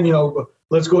 oh, man,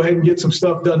 let's go ahead and get some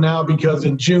stuff done now, because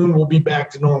in June we'll be back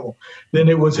to normal. Then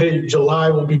it was, hey, July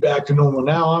we'll be back to normal.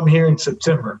 Now I'm here in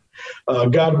September.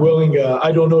 God willing,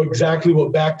 I don't know exactly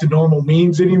what back to normal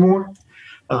means anymore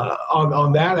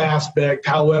on that aspect.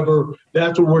 However,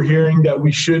 that's what we're hearing, that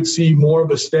we should see more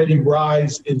of a steady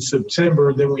rise in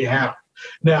September than we have.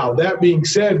 Now, that being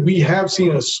said, we have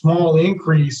seen a small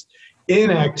increase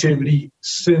in activity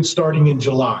since starting in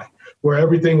July, where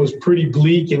everything was pretty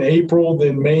bleak in April.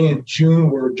 Then May and June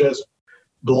were just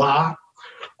blah.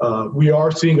 We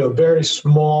are seeing a very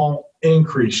small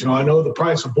increase. I know the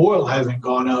price of oil hasn't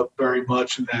gone up very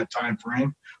much in that time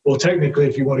frame. Well, technically,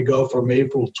 if you want to go from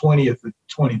April 20th of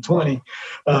 2020,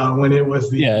 when it was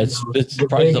it's the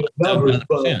biggest numbers,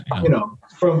 but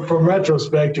from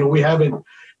retrospect, we haven't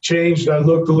changed. I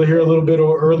looked here a little bit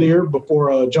earlier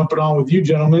before jumping on with you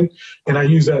gentlemen, and I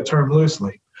use that term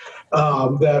loosely.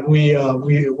 That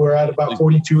we're at about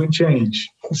 42 and change.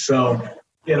 So,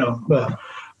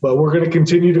 but we're going to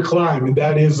continue to climb, and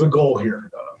that is the goal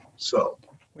here.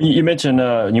 You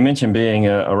mentioned being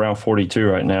around 42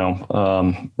 right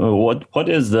now. What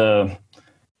is the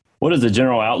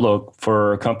general outlook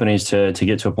for companies to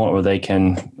get to a point where they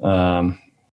can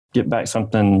get back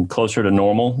something closer to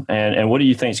normal? And what do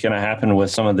you think is going to happen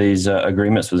with some of these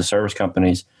agreements with the service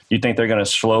companies? Do you think they're going to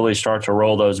slowly start to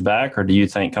roll those back, or do you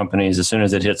think companies, as soon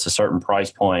as it hits a certain price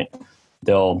point,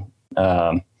 they'll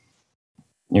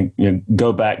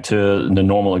go back to the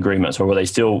normal agreements, or will they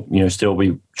still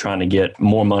be trying to get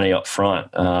more money up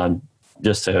front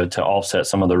just to offset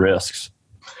some of the risks?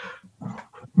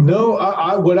 No,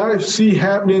 what I see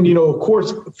happening, of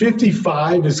course,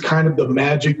 55 is kind of the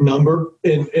magic number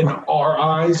in our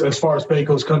eyes as far as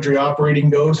Pecos Country Operating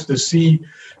goes, to see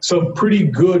some pretty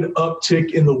good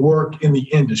uptick in the work in the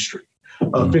industry.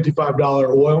 $55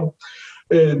 oil.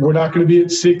 And we're not going to be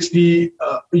at 60,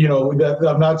 that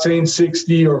I'm not saying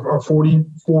 60 or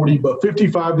 40, but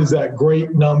 55 is that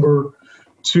great number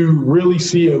to really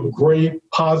see a great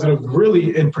positive,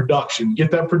 really in production,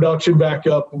 get that production back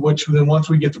up, which then once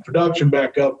we get the production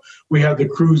back up, we have the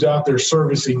crews out there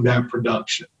servicing that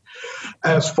production.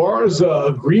 As far as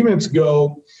agreements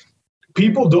go,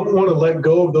 people don't want to let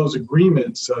go of those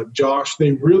agreements, Josh.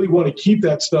 They really want to keep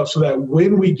that stuff so that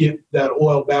when we get that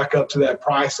oil back up to that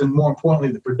price, and more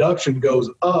importantly, the production goes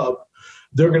up,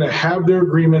 they're going to have their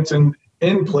agreements in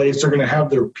place. They're going to have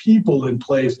their people in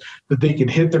place that they can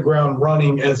hit the ground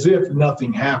running as if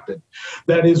nothing happened.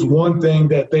 That is one thing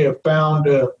that they have found,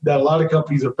 that a lot of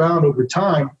companies have found over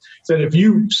time, is that if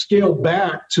you scale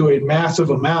back to a massive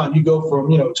amount, you go from,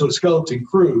 to a skeleton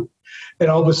crew, and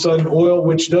all of a sudden oil,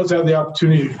 which does have the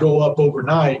opportunity to go up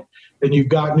overnight, and you've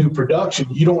got new production,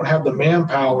 you don't have the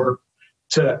manpower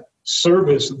to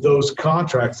service those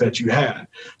contracts that you had.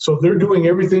 So they're doing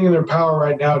everything in their power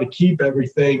right now to keep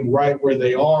everything right where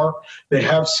they are. They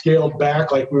have scaled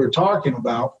back like we were talking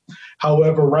about.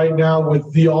 However, right now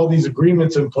with all these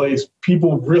agreements in place,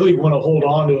 people really want to hold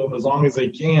on to them as long as they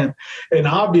can. And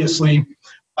obviously,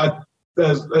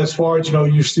 as far as,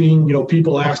 you're seeing,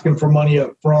 people asking for money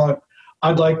up front,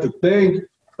 I'd like to think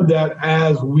that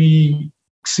as we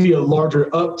see a larger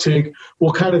uptick,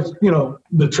 we'll kind of,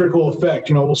 the trickle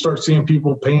effect, we'll start seeing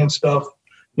people paying stuff,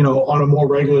 on a more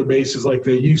regular basis like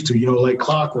they used to, like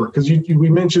clockwork. Because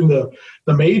we mentioned the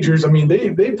majors. I mean,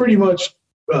 they pretty much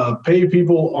pay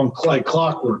people on like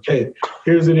clockwork. Hey,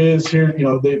 here's it is. Here,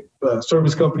 they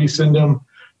service companies send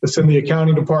the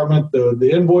accounting department the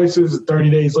invoices.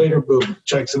 30 days later, boom,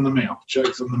 checks in the mail.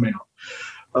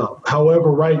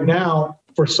 However, right now,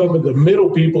 for some of the middle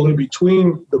people in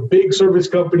between the big service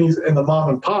companies and the mom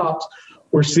and pops,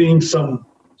 we're seeing some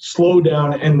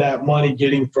slowdown in that money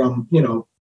getting from,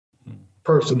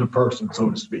 person to person, so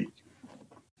to speak.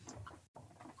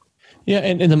 Yeah,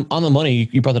 and on the money,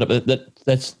 you brought that up.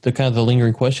 That's the kind of the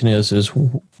lingering question is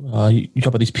you talk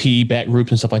about these PE-backed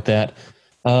groups and stuff like that.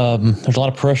 There's a lot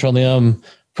of pressure on them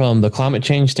from the climate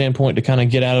change standpoint to kind of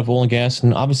get out of oil and gas,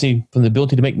 and obviously from the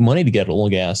ability to make money to get out of oil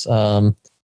and gas. Are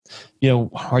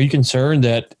you concerned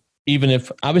that even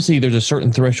if obviously there's a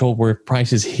certain threshold where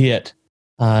prices hit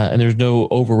and there's no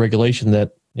over-regulation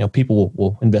that, people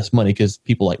will invest money because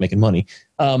people like making money.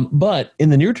 But in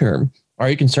the near term, are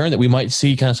you concerned that we might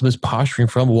see kind of some of this posturing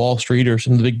from Wall Street or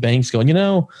some of the big banks going,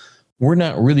 we're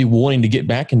not really wanting to get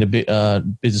back into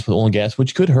business with oil and gas,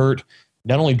 which could hurt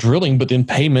not only drilling, but then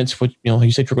payments, which,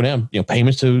 you say trickle down,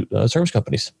 payments to service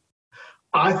companies?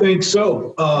 I think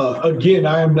so. Again,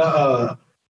 I am not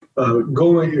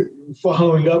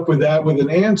following up with that with an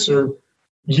answer.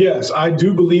 Yes, I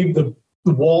do believe the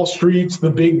Wall Streets,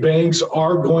 the big banks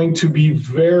are going to be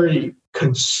very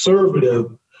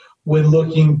conservative when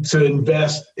looking to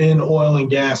invest in oil and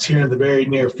gas here in the very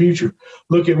near future.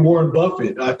 Look at Warren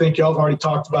Buffett. I think y'all have already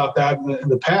talked about that in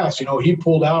the past. He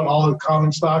pulled out all the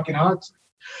common stock in Oxy.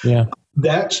 Yeah.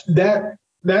 That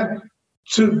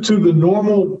to the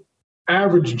normal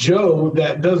average Joe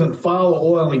that doesn't follow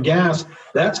oil and gas,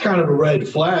 that's kind of a red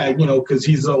flag, because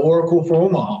he's the oracle for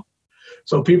Omaha.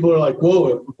 So people are like, whoa,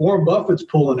 if Warren Buffett's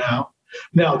pulling out.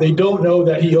 Now, they don't know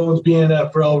that he owns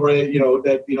BNSF Railway,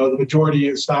 the majority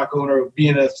of stock owner of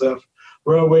BNSF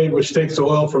Railway, which takes the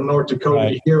oil from North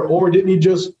Dakota to here. Or didn't he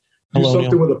just do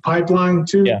something with a pipeline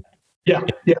too? Yeah. Yeah.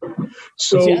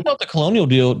 So See, I thought the Colonial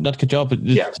deal, not to cut you off, but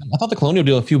I thought the Colonial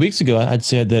deal a few weeks ago, I'd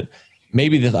said that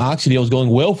maybe the Oxy deal was going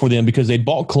well for them because they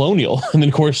bought Colonial. And then,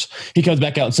 of course, he comes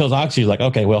back out and sells Oxy. He's like,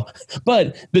 okay, well.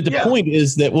 But the point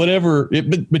is that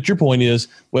but your point is,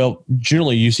 well,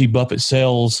 generally you see Buffett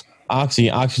sells Oxy.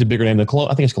 Oxy's a bigger name than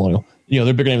Colonial. I think it's Colonial.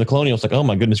 They're bigger name than Colonial. It's like, oh,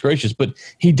 my goodness gracious. But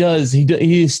he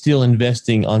is still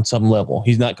investing on some level.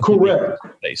 He's not correct.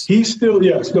 He's still,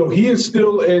 yes. No, he is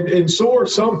still, and so are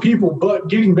some people. But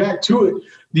getting back to it,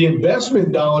 the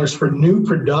investment dollars for new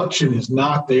production is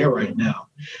not there right now.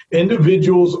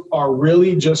 Individuals are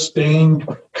really just staying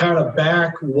kind of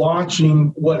back, watching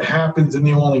what happens in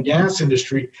the oil and gas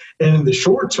industry. And in the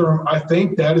short term, I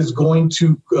think that is going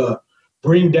to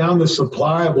bring down the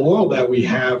supply of oil that we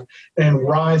have and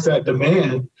rise that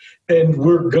demand. And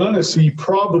we're going to see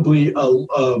probably I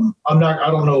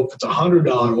don't know if it's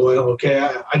 $100 oil. Okay.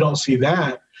 I don't see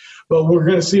that, but we're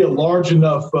going to see a large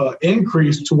enough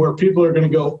increase to where people are going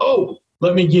to go, oh,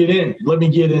 let me get in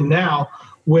now.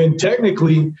 When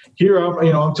technically here,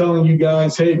 I'm telling you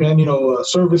guys, hey man,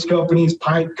 service companies,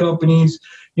 pipe companies,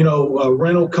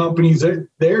 rental companies,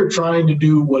 they're trying to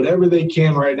do whatever they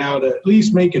can right now to at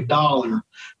least make $1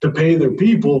 to pay their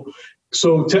people.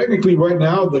 So technically right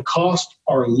now the costs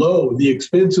are low, the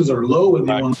expenses are low in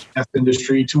the oil and gas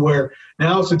industry, to where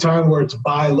now it's the time where it's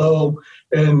buy low,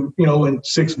 and in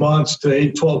 6 months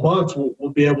to 12 months we'll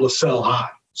be able to sell high,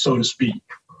 so to speak.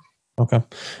 Okay.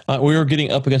 We are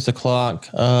getting up against the clock.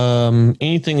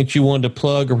 Anything that you wanted to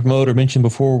plug or promote or mention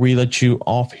before we let you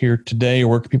off here today, or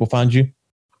where can people find you?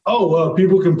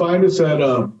 People can find us at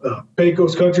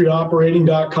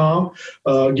PecosCountryOperating.com.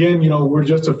 Again, we're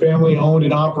just a family-owned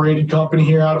and operated company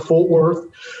here out of Fort Worth.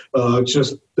 So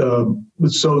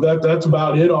that's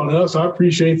about it on us. I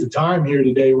appreciate the time here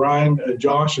today, Ryan,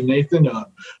 Josh, and Nathan.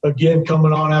 Again,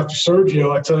 coming on after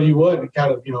Sergio, I tell you what, it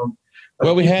kind of,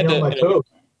 well, we had to.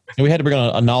 We had to bring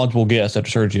on a knowledgeable guest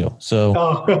after Sergio. So,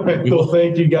 well,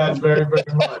 thank you guys very,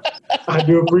 very much. I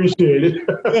do appreciate it.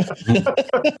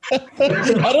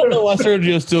 I don't know why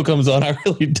Sergio still comes on. I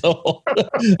really don't.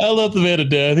 I love the man to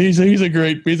death. He's a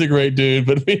great dude,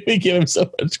 but we give him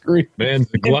so much grief. Man's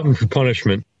a glutton for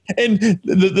punishment. And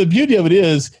the beauty of it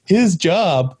is his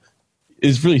job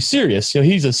is really serious.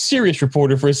 He's a serious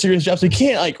reporter for a serious job, so he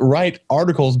can't write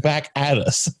articles back at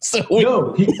us.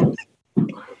 So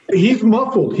he's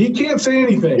muffled. He can't say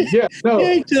anything. Yeah, no.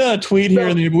 He did a tweet here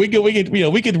and there. We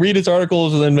could read his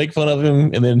articles and then make fun of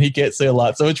him, and then he can't say a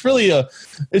lot. So it's really a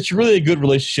good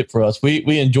relationship for us.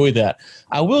 We enjoy that.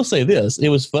 I will say this: it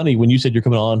was funny when you said you're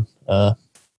coming on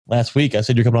last week. I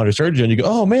said you're coming on to Sergio, and you go,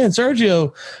 "Oh man,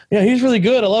 Sergio, yeah, he's really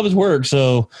good. I love his work."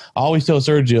 So I always tell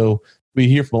Sergio, we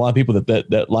hear from a lot of people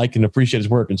that like and appreciate his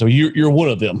work, and so you're one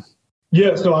of them.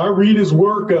 Yes, no, I read his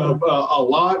work a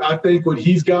lot. I think what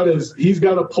he's got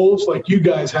a pulse like you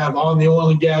guys have on the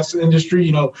oil and gas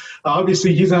industry.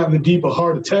 Obviously he's not in the deep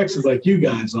heart of Texas like you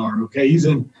guys are. Okay, he's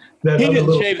in that. He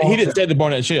didn't say the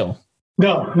Barnett Shale.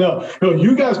 No.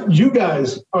 You guys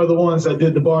are the ones that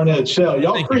did the Barnett Shale.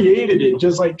 Y'all created it,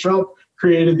 just like Trump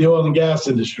created the oil and gas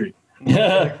industry.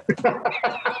 Yeah.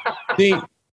 See,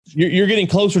 you're getting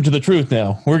closer to the truth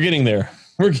now. We're getting there.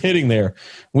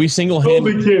 We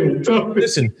single-handedly.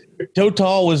 Listen,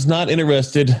 Total was not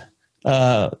interested.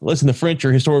 The French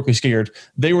are historically scared.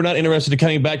 They were not interested in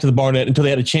coming back to the Barnett until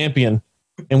they had a champion,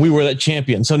 and we were that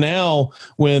champion. So now,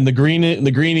 when the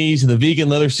greenies and the vegan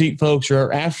leather seat folks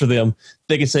are after them,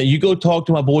 they can say, "You go talk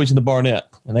to my boys in the Barnett,"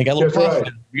 and they got a little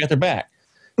confident. Right. We got their back.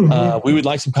 Mm-hmm. We would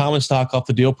like some common stock off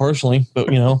the deal personally, but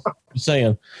just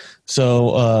saying.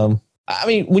 So,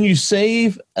 when you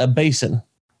save a basin,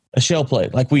 a shale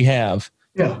plate like we have,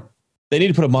 they need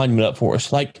to put a monument up for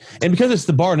us. And because it's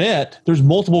the Barnett, there's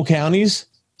multiple counties,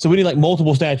 so we need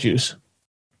multiple statues.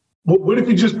 What if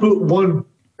you just put one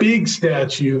big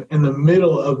statue in the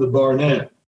middle of the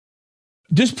Barnett?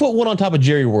 Just put one on top of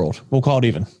Jerry World. We'll call it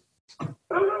even.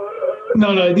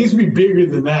 No, it needs to be bigger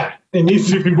than that. It needs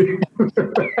to be bigger.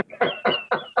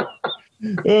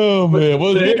 Oh man!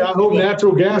 Well, I hope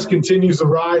natural gas continues the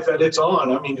rise that it's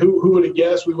on. Who would have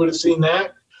guessed we would have seen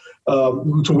that?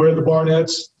 To where the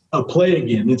Barnetts play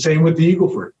again, and same with the Eagle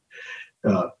Ford.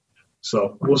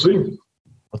 So we'll see.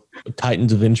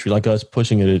 Titans of industry like us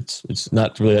pushing it, it's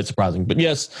not really that surprising. But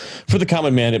yes, for the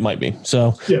common man, it might be. So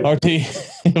RT,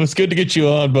 it was good to get you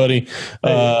on, buddy.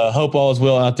 Hope all is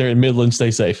well out there in Midland.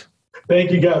 Stay safe.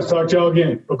 Thank you, guys. Talk to y'all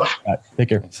again. Bye-bye. All right, take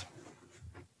care.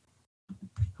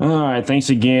 All right.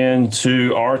 Thanks again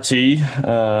to RT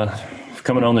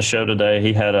coming on the show today.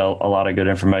 He had a lot of good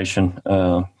information.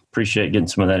 Appreciate getting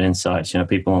some of that insights.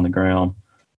 People on the ground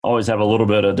always have a little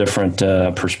bit of different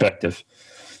perspective.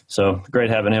 So great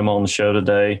having him on the show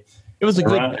today. It was a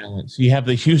good balance. You have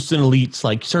the Houston elites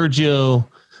like Sergio,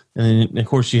 and then of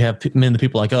course you have the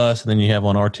people like us, and then you have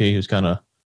on RT who's kind of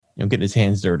getting his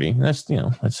hands dirty. That's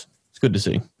it's good to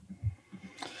see.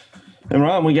 And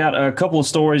Ron, we got a couple of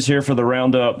stories here for the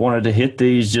roundup. Wanted to hit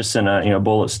these just in a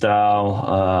bullet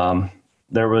style.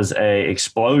 There was a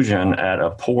explosion at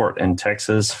a port in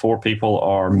Texas. 4 people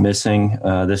are missing.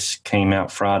 This came out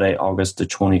Friday, August the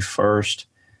 21st.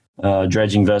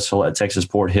 Dredging vessel at Texas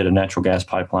port hit a natural gas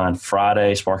pipeline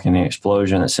Friday, sparking an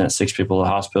explosion that sent 6 people to the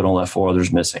hospital and left 4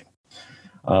 others missing.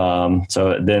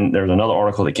 So then there's another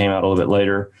article that came out a little bit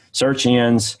later. Search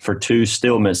ends for 2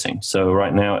 still missing. So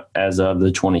right now, as of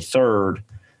the 23rd,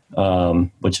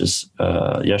 which is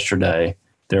yesterday,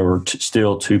 there were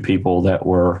still 2 people that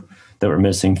were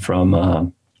missing from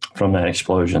that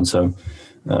explosion. So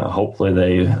hopefully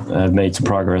they have made some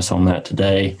progress on that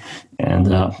today,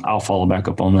 and I'll follow back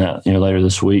up on that later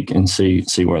this week and see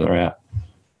where they're at.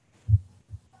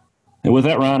 And with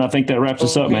that, Ryan, I think that wraps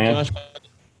us up, man. Josh.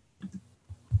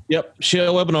 Yep.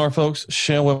 Shell webinar, folks.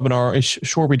 Shell webinar is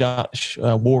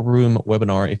Shoreby.War Room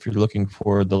webinar if you're looking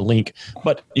for the link.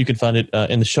 But you can find it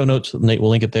in the show notes. Nate will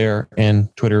link it there,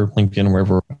 and Twitter, LinkedIn,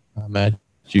 wherever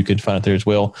you could find it there as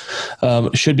well.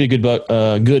 Should be a good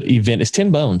event. It's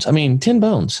 10 bones. I mean, 10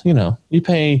 bones. You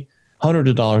pay hundreds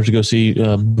of dollars to go see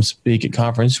speak at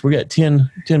conference. We got 10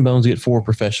 bones to get 4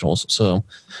 professionals. So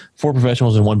 4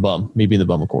 professionals and 1 bum. Me being the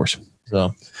bum, of course.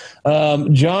 So,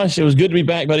 Josh, it was good to be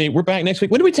back, buddy. We're back next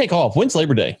week. When do we take off? When's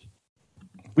Labor Day?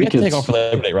 We have to take off for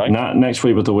Labor Day, right? Not next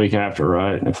week, but the week after,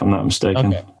 right? If I'm not mistaken.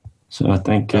 Okay. So I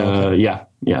think,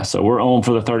 yeah. So we're on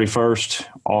for the 31st,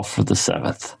 off for the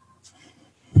 7th.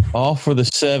 Off for the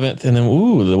 7th, and then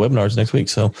the webinar's next week.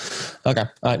 So, okay,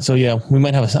 all right. So yeah, I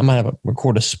might have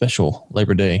record a special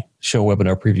Labor Day show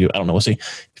webinar preview. I don't know. We'll see.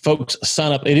 Folks,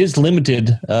 sign up. It is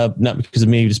limited, not because of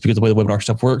me, just because of the way the webinar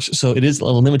stuff works. So it is a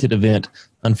limited event,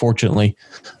 unfortunately.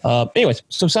 Anyways,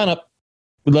 so sign up.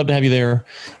 We'd love to have you there.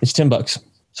 It's $10.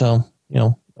 So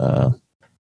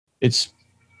it's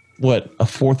what, a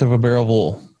fourth of a barrel of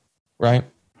oil, right?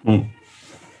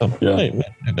 So, yeah.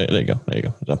 There you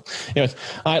go. So, anyways,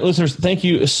 all right, listeners, thank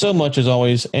you so much as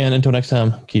always. And until next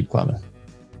time, keep climbing.